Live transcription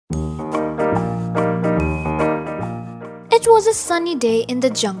It was a sunny day in the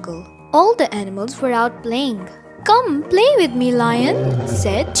jungle. All the animals were out playing. "Come play with me, lion,"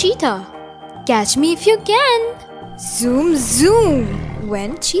 said cheetah. "Catch me if you can." Zoom, zoom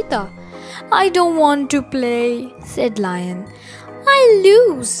went cheetah. "I don't want to play," said lion. "I'll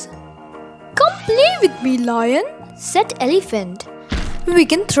lose." "Come play with me, lion," said elephant. "We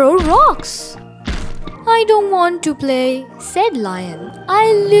can throw rocks." "I don't want to play," said lion.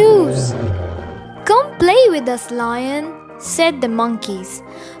 "I'll lose." "Come play with us, lion," said the monkeys.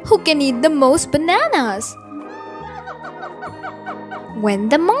 "Who can eat the most bananas?"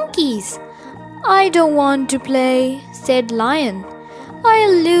 Went the monkeys. "I don't want to play," said lion.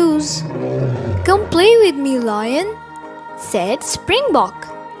 "I'll lose." "Come play with me, lion," said springbok.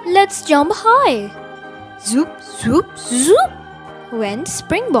 "Let's jump high." Zoop, zoop, zoop went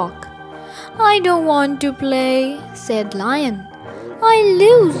springbok. "I don't want to play," said lion. "I'll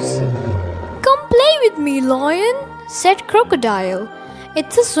lose." "Come play with me, lion," said crocodile.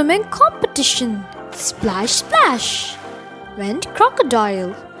 "It's a swimming competition." Splash, splash went crocodile.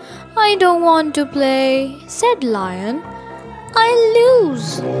 "I don't want to play," said lion. "I'll lose."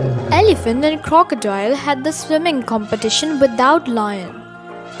 Elephant and crocodile had the swimming competition without lion.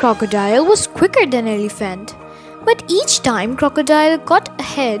 Crocodile was quicker than elephant, but each time crocodile got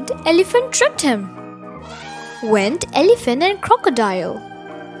ahead, elephant tripped him. Went elephant and crocodile.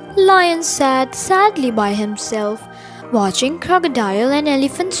 Lion sat sadly by himself, watching crocodile and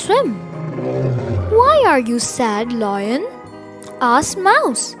elephant swim. "Why are you sad, lion?" asked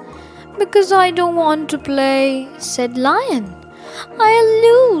mouse. "Because I don't want to play," said lion. "I'll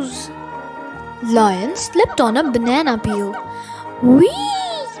lose." Lion slipped on a banana peel. "Whee!"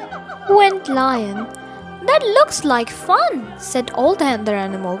 went lion. "That looks like fun," said all the other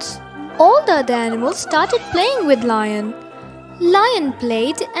animals. All the other animals started playing with lion. Lion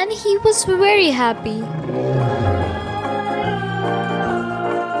played and he was very happy.